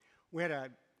We had a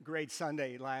great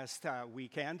Sunday last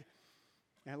weekend,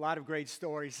 and a lot of great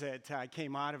stories that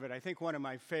came out of it. I think one of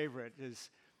my favorite is,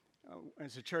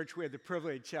 as a church, we had the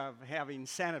privilege of having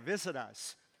Santa visit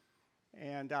us.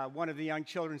 And one of the young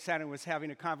children, Santa was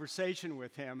having a conversation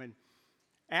with him and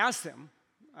asked him,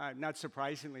 not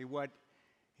surprisingly, what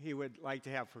he would like to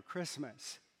have for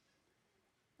Christmas.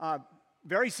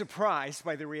 Very surprised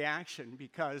by the reaction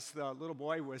because the little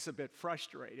boy was a bit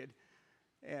frustrated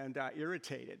and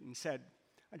irritated and said,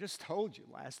 "I just told you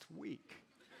last week."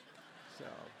 So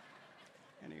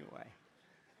anyway,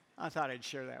 I thought I'd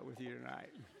share that with you tonight.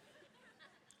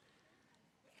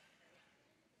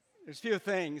 There's few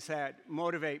things that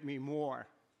motivate me more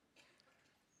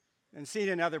than seeing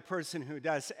another person who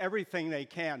does everything they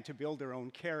can to build their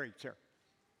own character,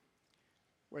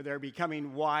 where they're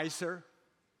becoming wiser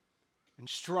and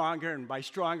stronger, and by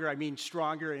stronger I mean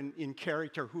stronger in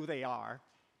character, who they are,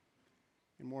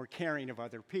 and more caring of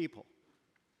other people.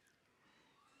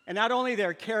 And not only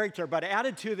their character, but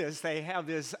added to this, they have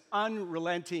this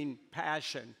unrelenting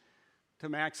passion to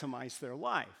maximize their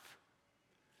life.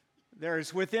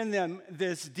 There's within them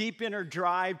this deep inner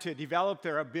drive to develop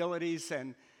their abilities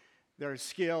and their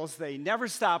skills. They never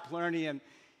stop learning, and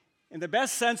in the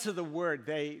best sense of the word,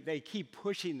 they keep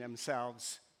pushing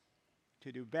themselves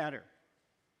to do better.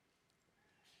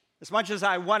 As much as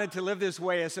I wanted to live this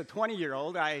way as a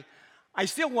 20-year-old, I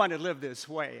still want to live this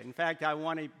way. In fact, I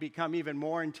want to become even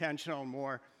more intentional and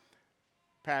more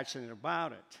passionate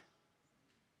about it.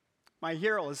 My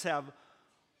heroes have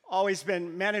always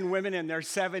been men and women in their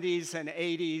 70s and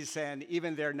 80s and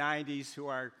even their 90s who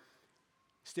are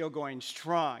still going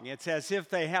strong. It's as if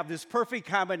they have this perfect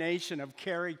combination of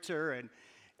character and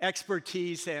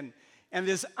expertise and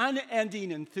this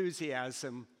unending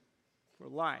enthusiasm for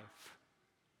life.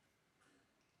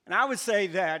 And I would say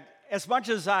that as much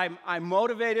as I'm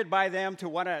motivated by them to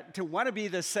want to be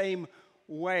the same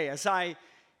way, as I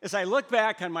look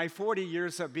back on my 40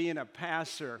 years of being a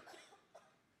pastor,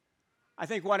 I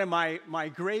think one of my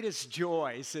greatest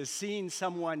joys is seeing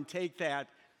someone take that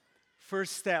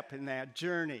first step in that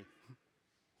journey.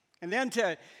 And then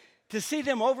to see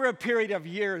them over a period of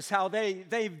years, how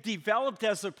they've developed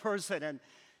as a person, and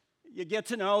you get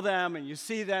to know them and you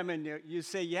see them and you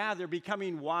say, yeah, they're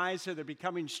becoming wiser, they're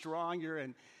becoming stronger,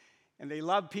 and they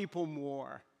love people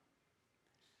more.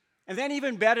 And then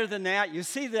even better than that, you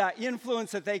see the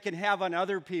influence that they can have on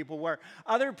other people, where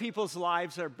other people's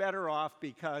lives are better off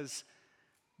because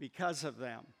of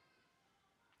them.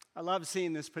 I love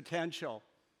seeing this potential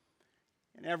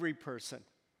in every person.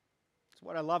 It's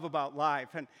what I love about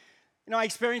life. And I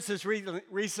experienced this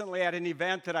recently at an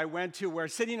event that I went to, where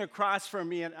sitting across from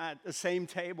me at the same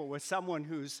table was someone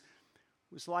whose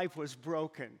life was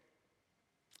broken.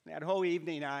 That whole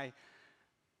evening, I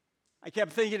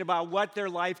kept thinking about what their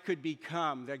life could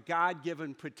become, the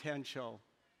God-given potential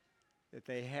that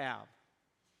they have.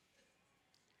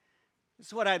 This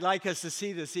is what I'd like us to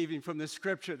see this evening from the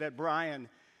scripture that Brian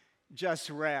just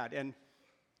read. And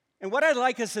what I'd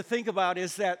like us to think about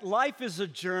is that life is a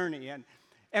journey,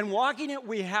 and walking it,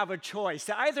 we have a choice.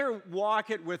 To either walk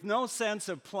it with no sense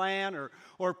of plan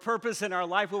or purpose in our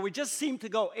life, where we just seem to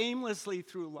go aimlessly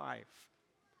through life,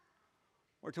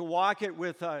 or to walk it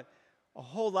with a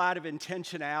whole lot of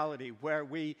intentionality, where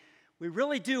we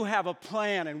really do have a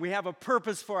plan and we have a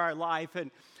purpose for our life,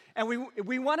 and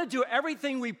we want to do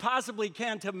everything we possibly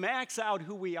can to max out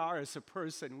who we are as a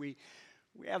person. We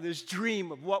have this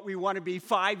dream of what we want to be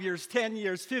 5 years, 10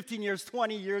 years, 15 years,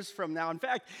 20 years from now. In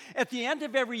fact, at the end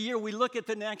of every year, we look at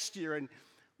the next year and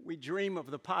we dream of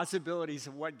the possibilities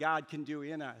of what God can do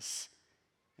in us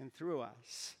and through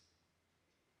us.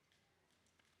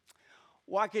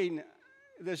 Walking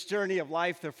this journey of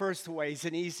life the first way is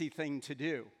an easy thing to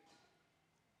do.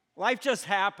 Life just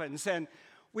happens, and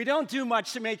we don't do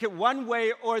much to make it one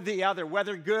way or the other,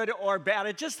 whether good or bad.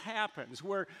 It just happens.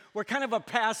 We're kind of a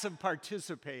passive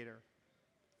participator.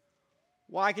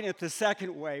 Walking it the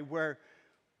second way, where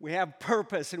we have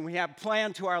purpose and we have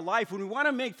plan to our life, when we want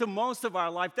to make the most of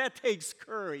our life, that takes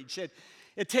courage.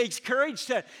 It takes courage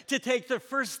to take the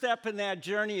first step in that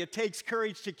journey. It takes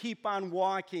courage to keep on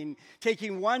walking,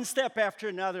 taking one step after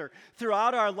another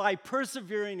throughout our life,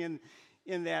 persevering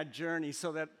in that journey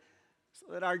so that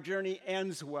our journey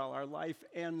ends well, our life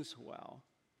ends well.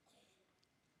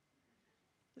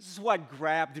 This is what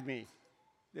grabbed me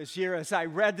this year as I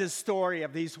read this story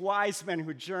of these wise men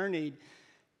who journeyed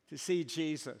to see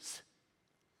Jesus.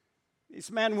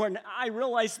 These men were, I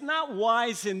realized, not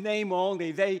wise in name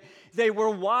only. They were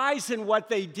wise in what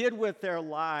they did with their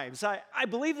lives. I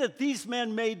believe that these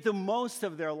men made the most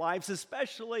of their lives,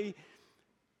 especially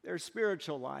their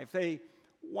spiritual life. They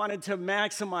wanted to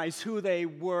maximize who they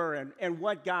were and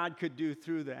what God could do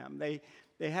through them.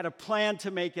 They had a plan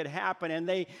to make it happen, and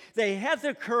they had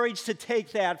the courage to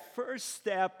take that first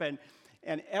step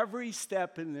and every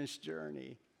step in this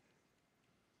journey.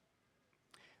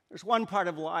 There's one part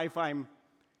of life I'm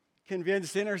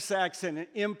convinced intersects and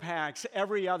impacts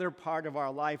every other part of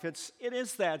our life. It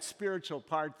is that spiritual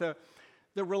part, the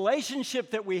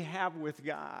relationship that we have with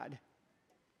God.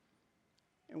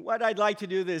 And what I'd like to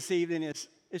do this evening is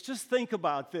just think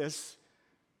about this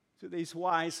to these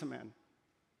wise men.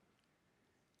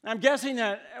 I'm guessing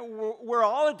that we're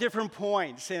all at different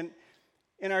points in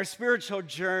our spiritual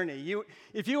journey.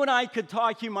 If you and I could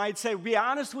talk, you might say, be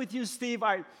honest with you, Steve,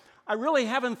 I really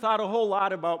haven't thought a whole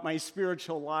lot about my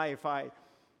spiritual life. I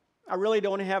really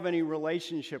don't have any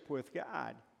relationship with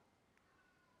God.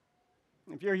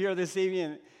 If you're here this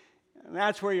evening and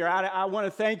that's where you're at, I want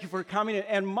to thank you for coming.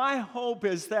 And my hope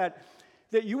is that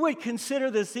you would consider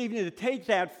this evening to take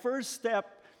that first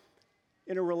step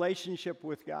in a relationship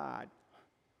with God.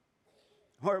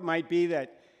 Or it might be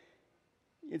that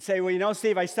you'd say, well,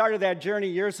 Steve, I started that journey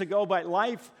years ago, but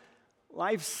life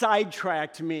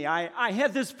sidetracked me. I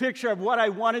had this picture of what I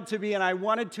wanted to be and I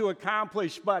wanted to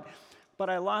accomplish, but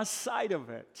I lost sight of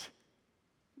it.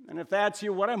 And if that's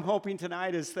you, what I'm hoping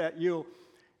tonight is that you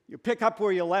pick up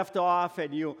where you left off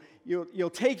and you'll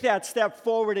take that step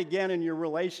forward again in your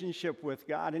relationship with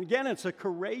God. And again, it's a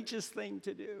courageous thing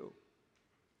to do.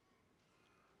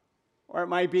 Or it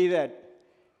might be that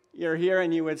you're here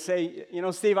and you would say,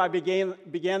 Steve, I began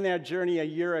that journey a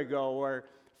year ago or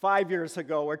 5 years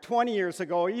ago or 20 years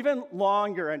ago or even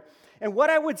longer. And what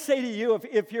I would say to you,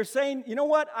 if you're saying, you know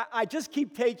what, I just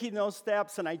keep taking those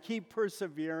steps and I keep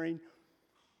persevering,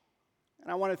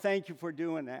 and I want to thank you for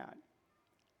doing that.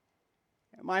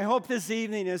 And my hope this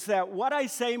evening is that what I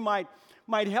say might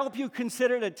help you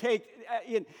consider to take,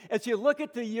 as you look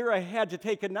at the year ahead, to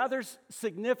take another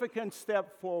significant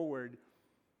step forward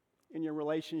in your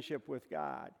relationship with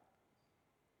God.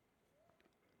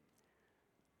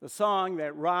 The song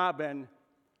that Rob and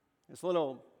his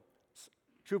little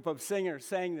troop of singers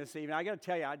sang this evening, I got to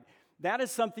tell you, that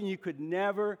is something you could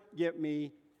never get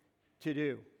me to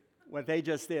do, what they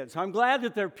just did. So I'm glad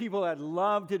that there are people that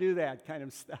love to do that kind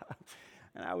of stuff,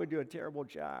 and I would do a terrible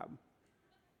job.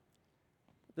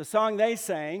 The song they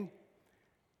sang,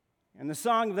 and the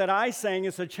song that I sang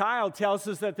as a child, tells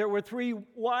us that there were 3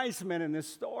 wise men in this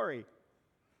story.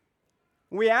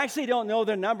 We actually don't know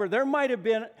the number. There might have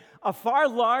been a far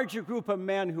larger group of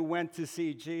men who went to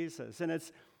see Jesus. And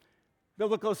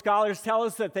biblical scholars tell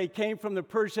us that they came from the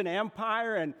Persian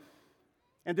Empire,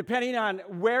 and depending on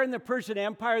where in the Persian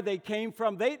Empire they came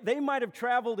from, they might have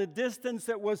traveled a distance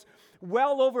that was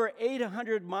well over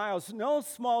 800 miles. No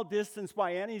small distance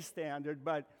by any standard,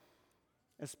 but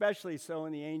especially so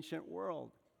in the ancient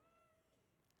world.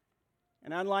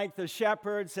 And unlike the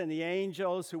shepherds and the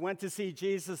angels who went to see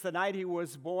Jesus the night he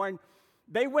was born,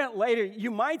 they went later. You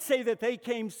might say that they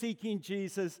came seeking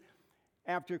Jesus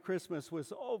after Christmas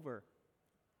was over.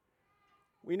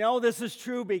 We know this is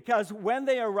true because when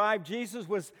they arrived, Jesus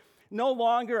was no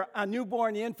longer a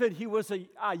newborn infant. He was a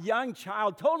young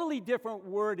child, totally different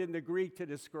word in the Greek to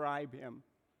describe him.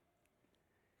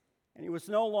 And he was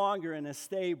no longer in a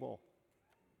stable,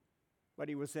 but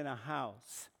he was in a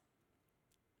house.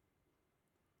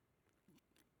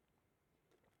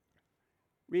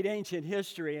 Read ancient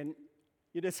history, and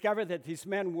you discover that these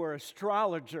men were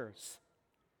astrologers,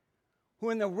 who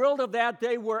in the world of that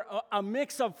day were a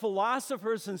mix of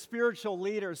philosophers and spiritual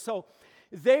leaders. So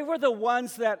they were the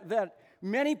ones that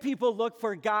many people look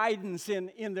for guidance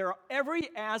in their every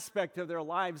aspect of their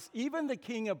lives, even the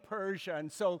king of Persia.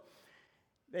 And so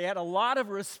they had a lot of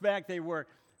respect.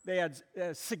 They had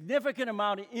a significant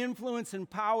amount of influence and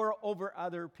power over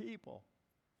other people.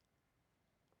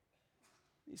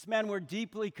 These men were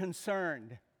deeply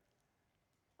concerned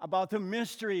about the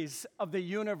mysteries of the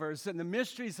universe and the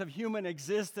mysteries of human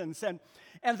existence. And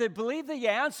they believed the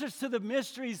answers to the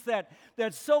mysteries that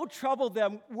so troubled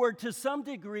them were to some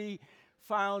degree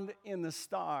found in the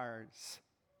stars.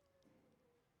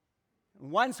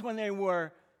 Once when they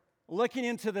were looking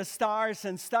into the stars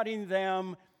and studying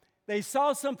them, they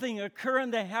saw something occur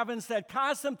in the heavens that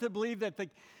caused them to believe that the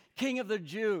King of the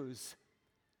Jews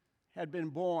had been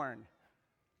born.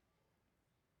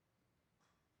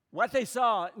 What they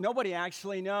saw, nobody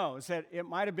actually knows. It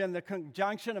might have been the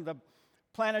conjunction of the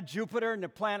planet Jupiter and the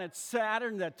planet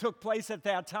Saturn that took place at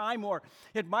that time, or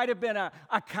it might have been a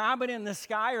comet in the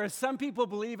sky, or some people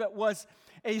believe it was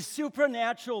a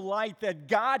supernatural light that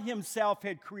God himself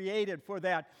had created for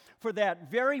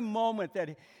that very moment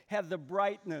that had the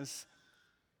brightness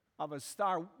of a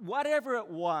star. Whatever it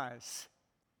was,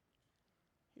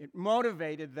 It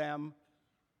motivated them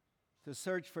to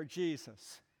search for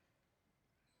Jesus.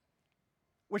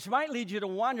 Which might lead you to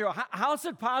wonder, how is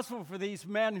it possible for these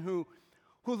men who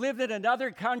lived in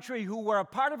another country, who were a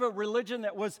part of a religion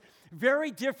that was very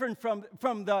different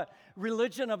from the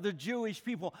religion of the Jewish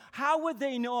people, how would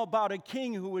they know about a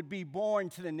king who would be born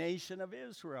to the nation of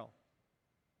Israel?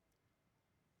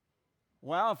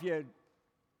 Well, if you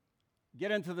get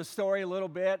into the story a little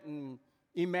bit and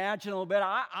imagine a little bit,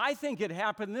 I think it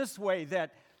happened this way,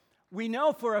 that we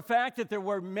know for a fact that there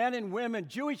were men and women,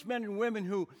 Jewish men and women,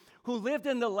 who lived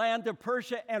in the land of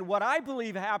Persia, and what I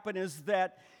believe happened is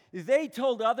that they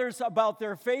told others about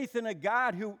their faith in a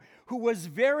God who was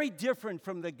very different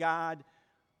from the God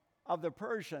of the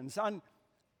Persians.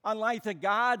 Unlike the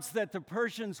gods that the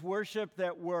Persians worshiped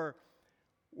that were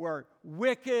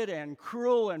wicked and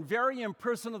cruel and very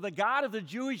impersonal, the God of the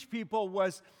Jewish people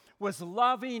was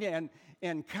loving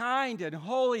and kind and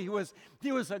holy.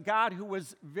 He was a God who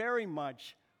was very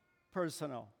much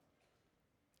personal.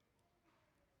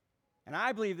 And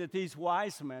I believe that these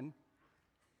wise men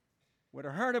would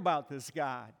have heard about this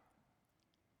God.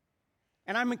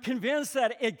 And I'm convinced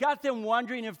that it got them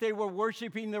wondering if they were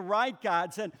worshiping the right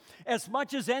gods. And as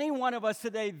much as any one of us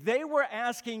today, they were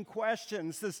asking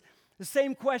questions, the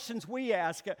same questions we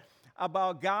ask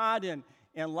about God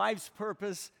and life's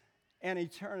purpose and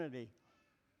eternity.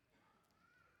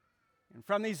 And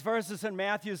from these verses in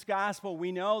Matthew's gospel,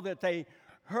 we know that they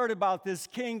heard about this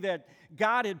king that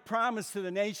God had promised to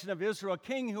the nation of Israel, a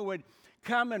king who would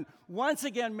come and once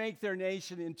again make their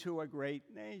nation into a great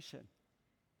nation.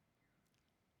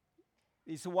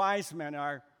 These wise men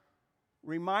are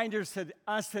reminders to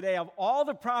us today of all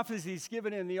the prophecies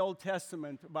given in the Old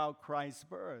Testament about Christ's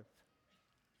birth,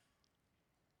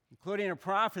 including a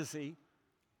prophecy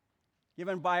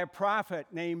given by a prophet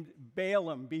named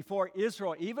Balaam before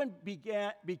Israel even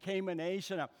became a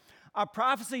nation. A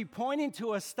prophecy pointing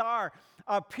to a star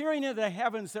appearing in the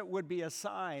heavens that would be a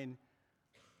sign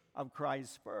of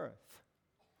Christ's birth.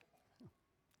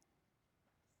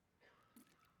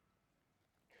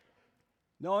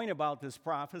 Knowing about this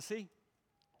prophecy,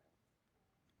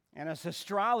 and as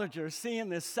astrologers seeing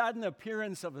this sudden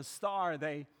appearance of a star,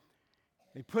 they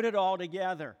put it all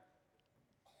together.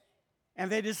 And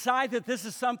they decide that this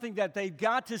is something that they've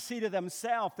got to see to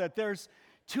themselves, that there's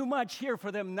too much here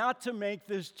for them not to make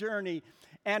this journey.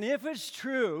 And if it's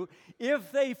true,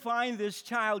 if they find this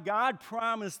child God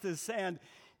promised to send,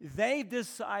 they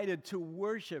decided to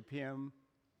worship him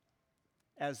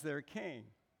as their king.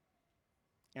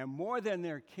 And more than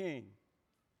their king,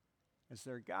 as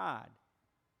their God.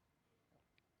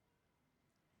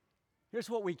 Here's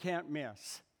what we can't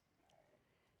miss.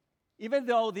 Even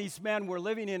though these men were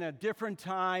living in a different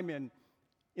time and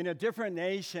in a different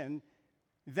nation,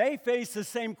 they faced the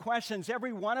same questions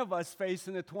every one of us face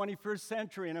in the 21st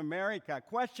century in America.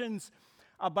 Questions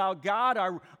about God,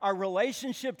 our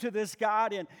relationship to this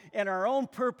God, and our own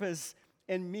purpose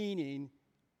and meaning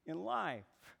in life.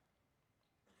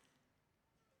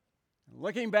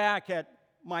 Looking back at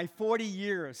my 40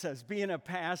 years as being a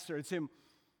pastor, it's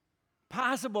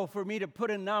impossible for me to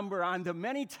put a number on the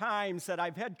many times that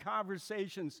I've had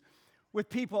conversations with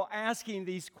people asking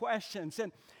these questions.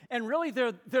 And really,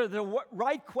 they're the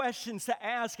right questions to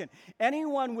ask. And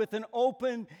anyone with an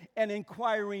open and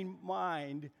inquiring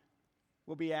mind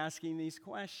will be asking these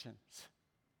questions.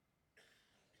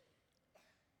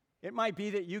 It might be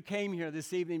that you came here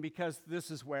this evening because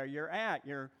this is where you're at.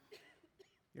 You're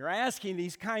asking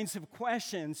these kinds of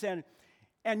questions, and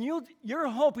you're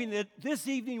hoping that this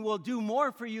evening will do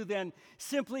more for you than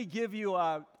simply give you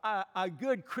a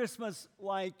good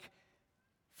Christmas-like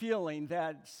feeling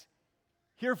that's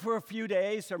here for a few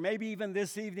days, or maybe even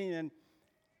this evening,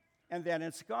 and then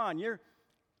it's gone.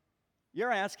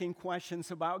 You're asking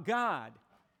questions about God.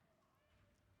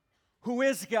 Who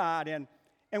is God,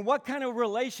 and what kind of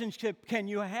relationship can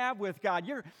you have with God?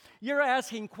 You're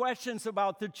asking questions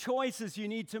about the choices you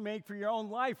need to make for your own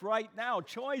life right now,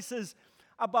 choices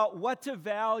about what to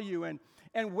value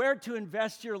and where to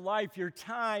invest your life, your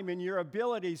time, and your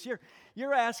abilities.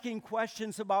 You're asking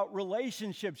questions about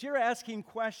relationships. You're asking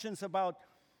questions about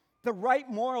the right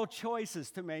moral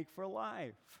choices to make for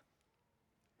life.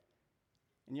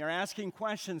 And you're asking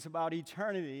questions about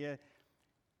eternity.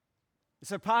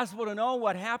 Is it possible to know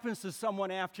what happens to someone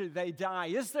after they die?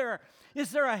 Is there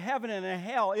a heaven and a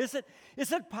hell? Is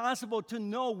it possible to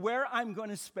know where I'm going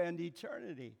to spend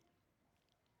eternity?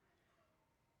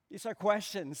 These are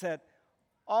questions that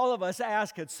all of us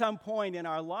ask at some point in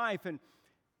our life, and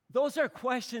those are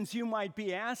questions you might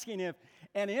be asking.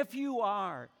 If you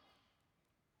are,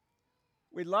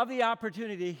 we'd love the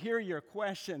opportunity to hear your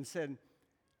questions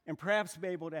and perhaps be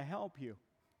able to help you.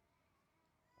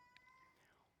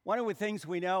 One of the things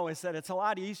we know is that it's a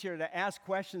lot easier to ask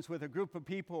questions with a group of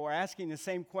people who are asking the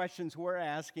same questions we're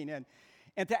asking,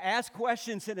 and to ask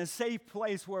questions in a safe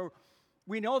place where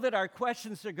we know that our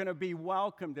questions are going to be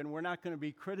welcomed and we're not going to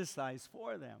be criticized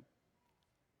for them.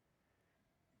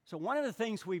 So one of the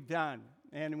things we've done,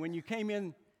 and when you came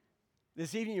in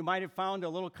this evening, you might have found a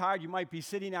little card. You might be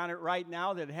sitting on it right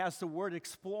now that has the word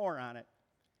explore on it.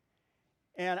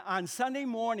 And on Sunday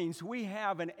mornings, we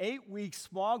have an 8-week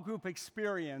small group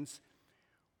experience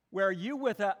where you,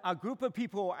 with a group of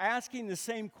people who are asking the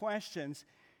same questions,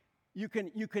 you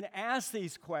can ask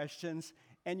these questions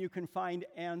and you can find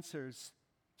answers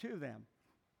to them.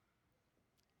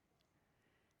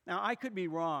 Now, I could be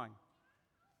wrong,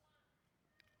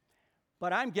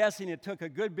 but I'm guessing it took a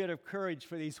good bit of courage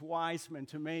for these wise men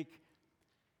to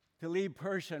leave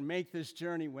Persia and make this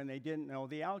journey when they didn't know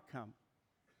the outcome.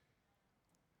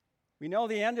 We know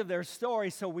the end of their story,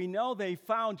 so we know they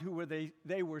found who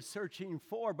they were searching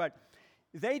for, but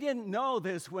they didn't know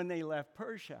this when they left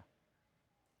Persia.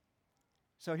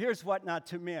 So here's what not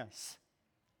to miss.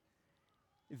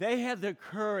 They had the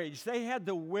courage, they had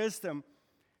the wisdom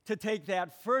to take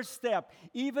that first step,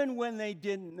 even when they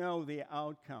didn't know the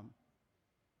outcome.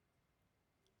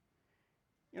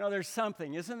 You know, there's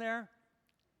something, isn't there,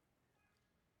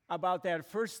 about that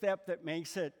first step that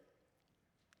makes it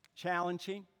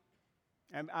challenging?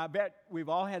 And I bet we've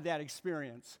all had that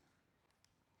experience.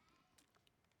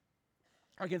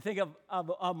 I can think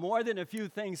of more than a few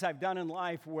things I've done in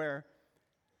life where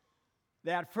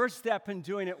that first step in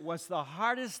doing it was the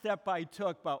hardest step I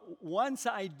took, but once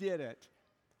I did it,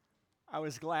 I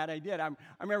was glad I did. I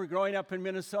remember growing up in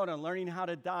Minnesota and learning how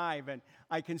to dive, and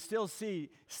I can still see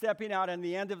stepping out on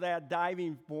the end of that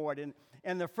diving board,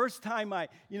 and the first time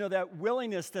that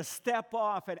willingness to step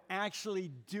off and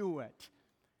actually do it,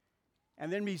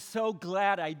 and then be so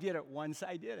glad I did it once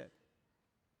I did it.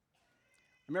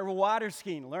 I remember water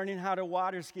skiing, learning how to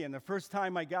water ski, and the first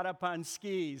time I got up on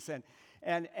skis,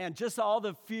 and just all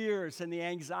the fears and the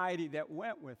anxiety that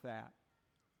went with that.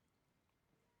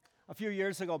 A few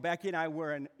years ago, Becky and I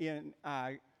were in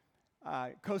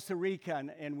Costa Rica,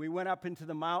 and we went up into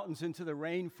the mountains, into the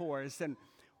rainforest, and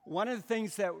one of the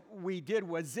things that we did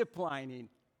was zip lining.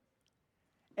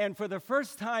 And for the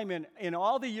first time in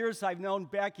all the years I've known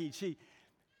Becky,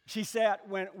 she said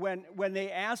when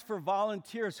they asked for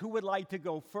volunteers, who would like to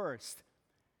go first?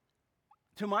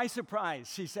 To my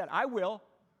surprise, she said, I will.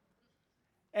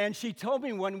 And she told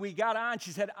me when we got on,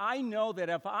 she said, I know that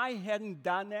if I hadn't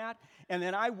done that, and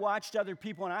then I watched other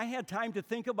people, and I had time to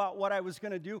think about what I was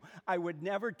going to do, I would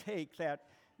never take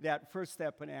that first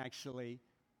step and actually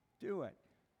do it.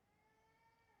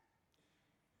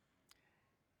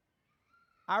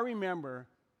 I remember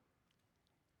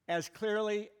as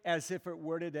clearly as if it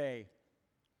were today,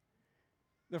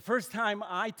 the first time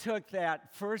I took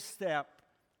that first step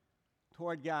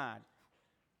toward God.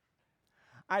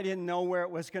 I didn't know where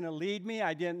it was going to lead me.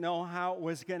 I didn't know how it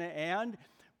was going to end.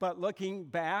 But looking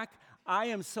back, I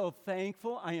am so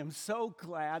thankful. I am so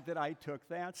glad that I took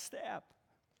that step.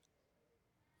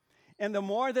 And the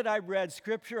more that I've read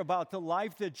Scripture about the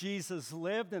life that Jesus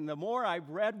lived, and the more I've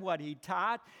read what He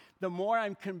taught, the more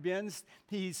I'm convinced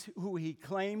He's who He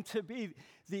claimed to be,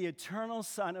 the eternal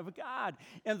Son of God.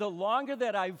 And the longer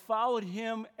that I've followed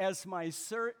Him as my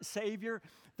Savior,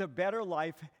 the better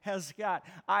life has got.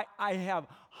 I have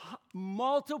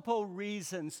multiple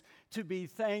reasons to be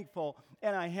thankful,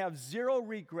 and I have zero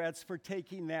regrets for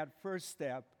taking that first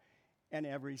step and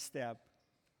every step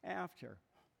after.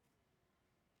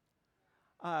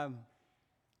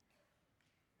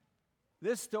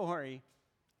 This story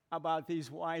about these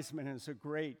wise men is a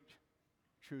great,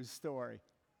 true story.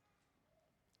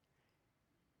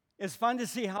 It's fun to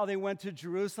see how they went to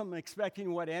Jerusalem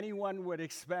expecting what anyone would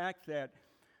expect, that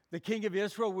the king of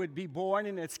Israel would be born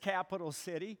in its capital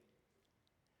city.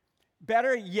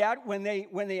 Better yet, when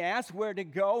they asked where to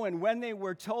go, and when they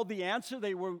were told, the answer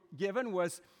they were given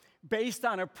was based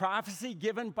on a prophecy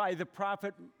given by the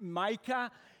prophet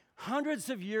Micah, hundreds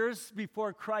of years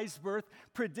before Christ's birth,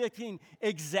 predicting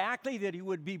exactly that He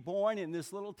would be born in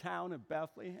this little town of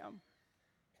Bethlehem.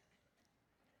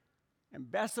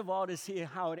 And best of all, to see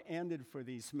how it ended for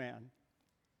these men.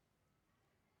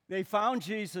 They found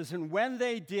Jesus, and when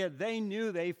they did, they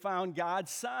knew they found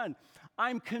God's Son.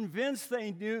 I'm convinced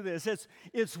they knew this.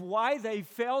 It's why they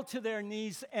fell to their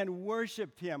knees and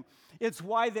worshiped Him. It's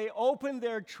why they opened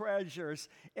their treasures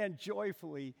and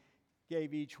joyfully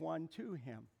gave each one to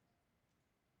Him.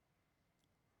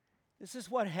 This is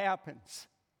what happens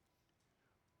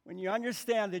when you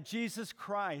understand that Jesus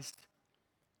Christ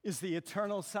is the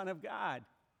eternal Son of God.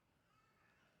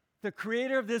 the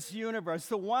creator of this universe,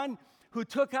 the one who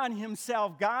took on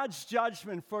himself God's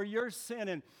judgment for your sin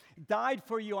and died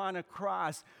for you on a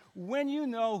cross, when you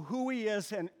know who he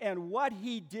is and what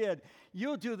he did,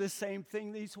 you'll do the same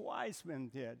thing these wise men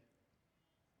did.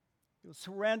 You'll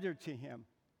surrender to him,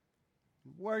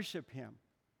 worship him,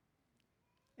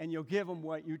 and you'll give him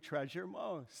what you treasure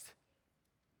most.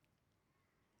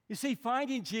 You see,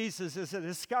 finding Jesus is a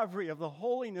discovery of the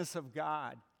holiness of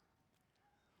God,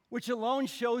 which alone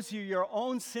shows you your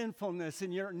own sinfulness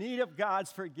and your need of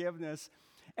God's forgiveness.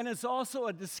 And it's also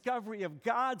a discovery of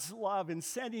God's love in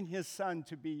sending his Son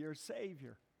to be your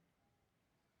Savior.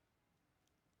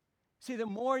 See, the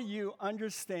more you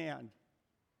understand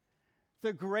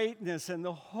the greatness and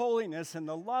the holiness and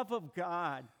the love of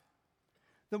God,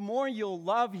 the more you'll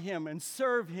love him and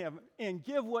serve him and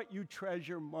give what you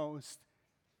treasure most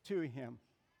to him.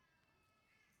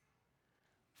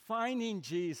 Finding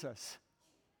Jesus,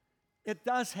 it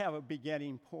does have a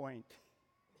beginning point.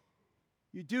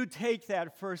 You do take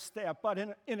that first step, but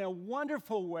in a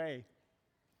wonderful way.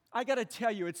 I got to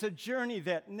tell you, it's a journey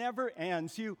that never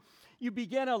ends. You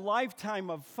begin a lifetime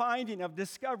of finding, of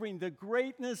discovering the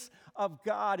greatness of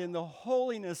God and the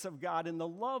holiness of God and the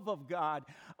love of God.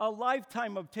 A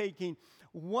lifetime of taking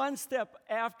one step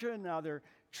after another,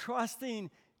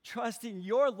 trusting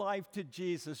your life to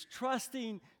Jesus,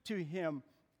 trusting to him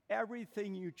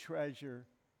everything you treasure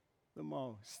the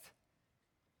most.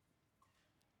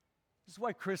 This is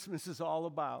what Christmas is all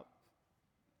about.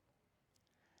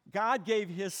 God gave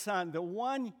his Son, the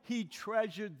one he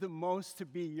treasured the most, to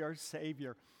be your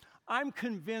Savior. I'm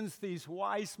convinced these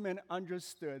wise men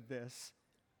understood this,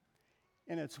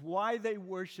 and it's why they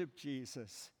worshiped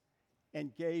Jesus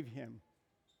and gave him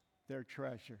their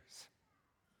treasures.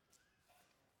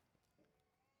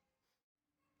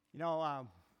 You know,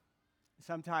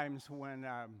 sometimes when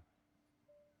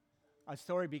a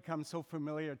story becomes so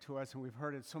familiar to us and we've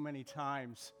heard it so many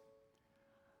times,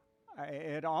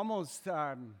 it almost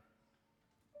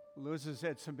loses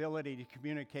its ability to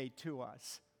communicate to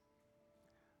us,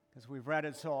 because we've read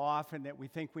it so often that we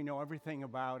think we know everything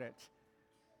about it.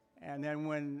 And then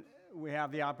when we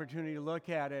have the opportunity to look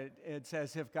at it, it's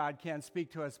as if God can't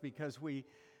speak to us, because we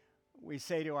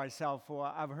say to ourselves,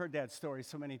 well, I've heard that story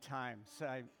so many times.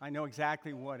 I know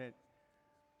exactly what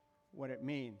it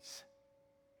means.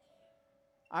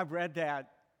 I've read that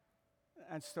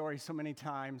story so many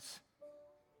times.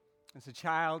 As a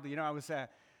child, you know, I was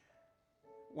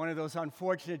one of those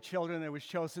unfortunate children that was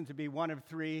chosen to be one of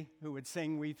three who would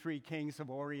sing We Three Kings of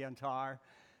Orient Are.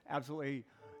 Absolutely,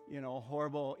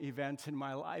 horrible events in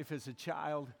my life as a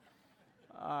child.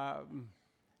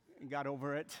 Got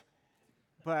over it.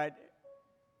 But,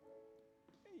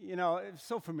 it's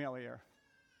so familiar.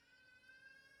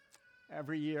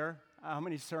 Every year, how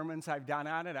many sermons I've done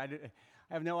on it, I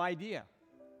have no idea.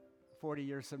 40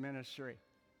 years of ministry.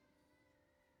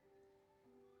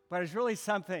 But it's really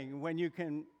something when you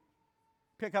can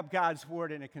pick up God's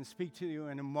word and it can speak to you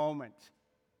in a moment.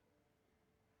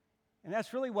 And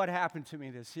that's really what happened to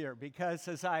me this year, because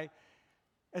as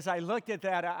I looked at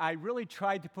that, I really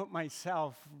tried to put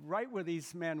myself right where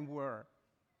these men were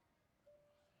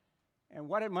and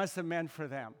what it must have meant for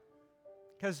them.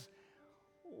 Because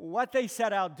what they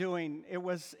set out doing, it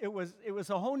was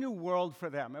a whole new world for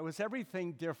them. It was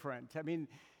everything different. I mean,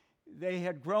 they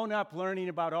had grown up learning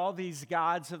about all these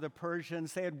gods of the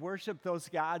Persians. They had worshiped those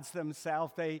gods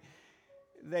themselves.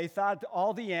 They thought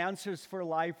all the answers for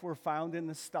life were found in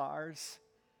the stars.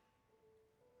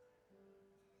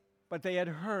 But they had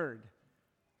heard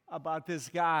about this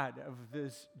God of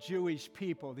this Jewish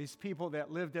people, these people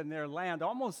that lived in their land,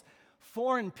 almost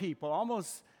foreign people,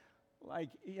 almost like,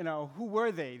 who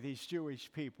were they, these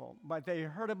Jewish people? But they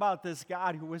heard about this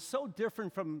God who was so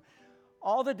different from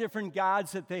all the different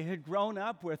gods that they had grown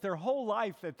up with, their whole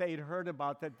life that they had heard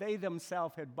about, that they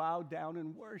themselves had bowed down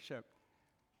and worshiped.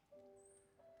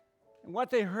 And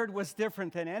what they heard was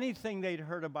different than anything they'd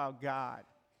heard about God.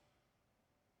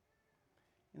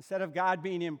 Instead of God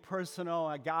being impersonal,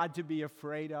 a God to be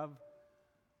afraid of,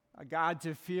 a God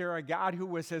to fear, a God who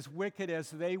was as wicked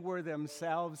as they were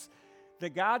themselves, the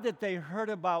God that they heard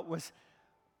about was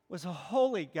a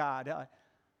holy God,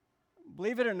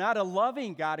 believe it or not, a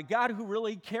loving God, a God who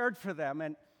really cared for them.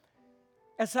 And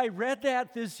as I read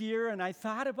that this year and I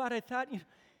thought about it, I thought,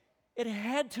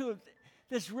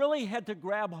 this really had to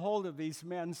grab hold of these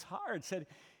men's hearts.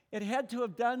 It had to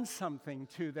have done something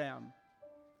to them.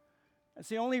 That's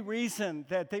the only reason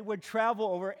that they would travel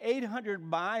over 800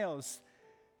 miles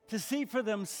to see for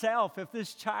themselves if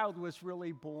this child was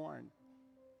really born.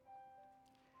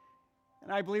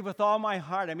 And I believe with all my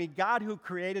heart, I mean, God who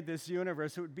created this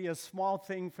universe, it would be a small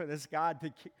thing for this God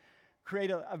to create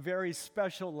a very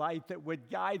special light that would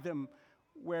guide them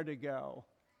where to go.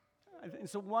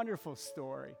 It's a wonderful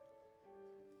story.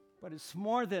 But it's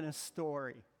more than a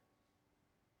story.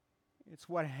 It's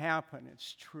what happened.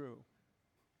 It's true.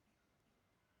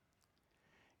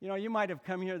 You know, you might have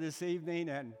come here this evening,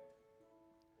 and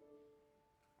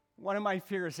one of my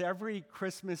fears every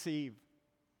Christmas Eve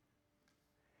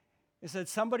is that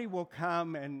somebody will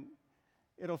come and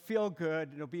it'll feel good,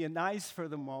 it'll be nice for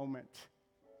the moment.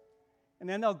 And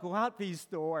then they'll go out these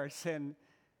doors and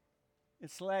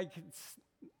it's like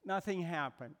nothing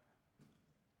happened.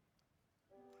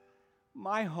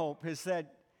 My hope is that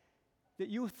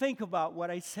you think about what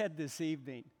I said this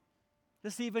evening.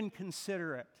 Just even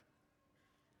consider it.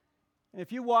 And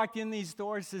if you walked in these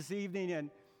doors this evening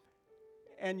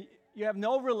and you have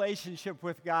no relationship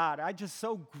with God, I'm just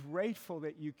so grateful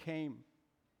that you came.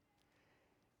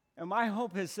 And my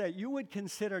hope is that you would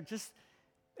consider, just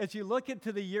as you look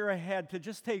into the year ahead, to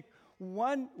just take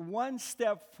one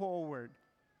step forward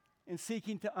in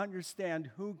seeking to understand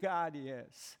who God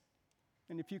is.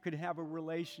 And if you could have a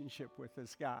relationship with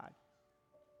this God.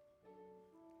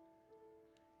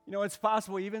 You know, it's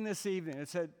possible even this evening.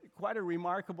 It's quite a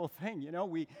remarkable thing. You know,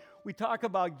 we talk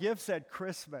about gifts at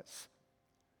Christmas.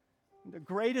 The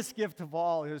greatest gift of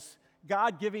all is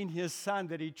God giving His Son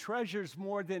that He treasures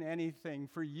more than anything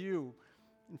for you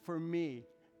and for me.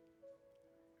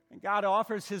 And God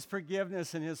offers His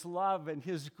forgiveness and His love and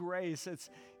His grace.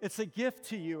 It's a gift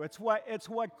to you. It's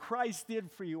what Christ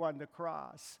did for you on the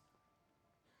cross.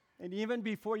 And even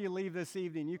before you leave this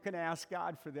evening, you can ask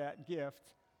God for that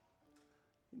gift.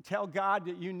 And tell God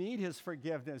that you need His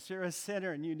forgiveness. You're a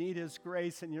sinner and you need His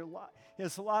grace and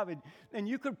His love. And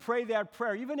you could pray that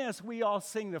prayer, even as we all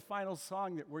sing the final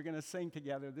song that we're going to sing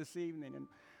together this evening. And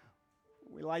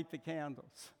we light the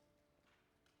candles.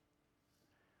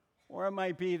 Or it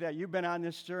might be that you've been on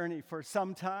this journey for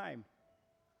some time.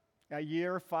 A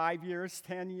year, 5 years,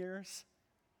 10 years.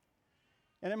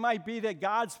 And it might be that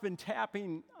God's been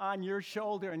tapping on your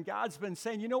shoulder and God's been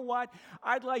saying, you know what?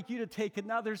 I'd like you to take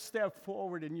another step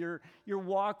forward in your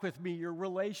walk with me, your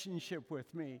relationship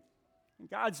with me. And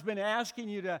God's been asking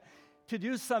you to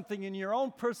do something in your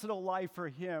own personal life for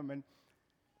Him. And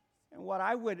what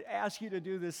I would ask you to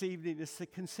do this evening is to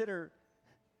consider,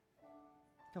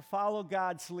 to follow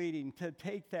God's leading, to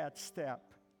take that step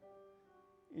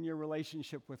in your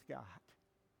relationship with God.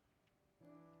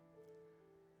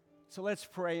 So let's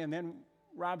pray, and then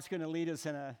Rob's going to lead us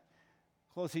in a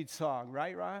closing song,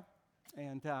 right, Rob?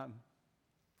 And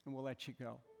we'll let you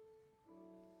go.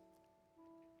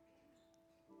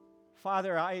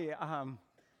 Father, I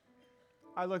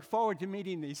look forward to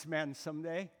meeting these men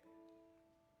someday.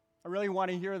 I really want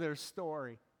to hear their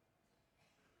story.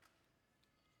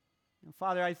 And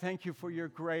Father, I thank you for your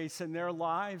grace in their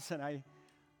lives, and I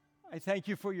thank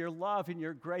you for your love and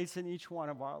your grace in each one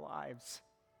of our lives.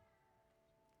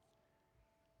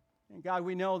 And God,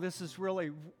 we know this is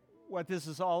really what this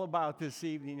is all about this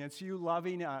evening. It's you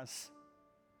loving us.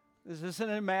 This isn't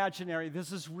imaginary.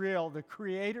 This is real. The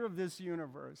creator of this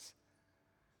universe.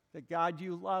 That God,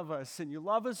 you love us, and you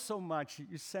love us so much that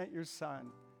you sent your Son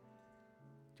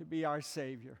to be our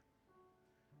Savior.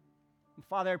 And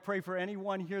Father, I pray for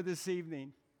anyone here this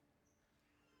evening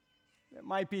that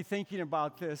might be thinking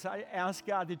about this. I ask,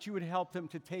 God, that you would help them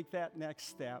to take that next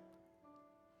step.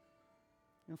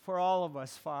 And for all of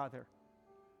us, Father,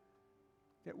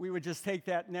 that we would just take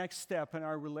that next step in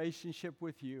our relationship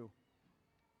with you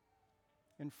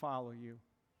and follow you.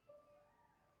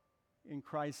 In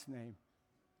Christ's name,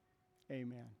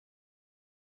 amen.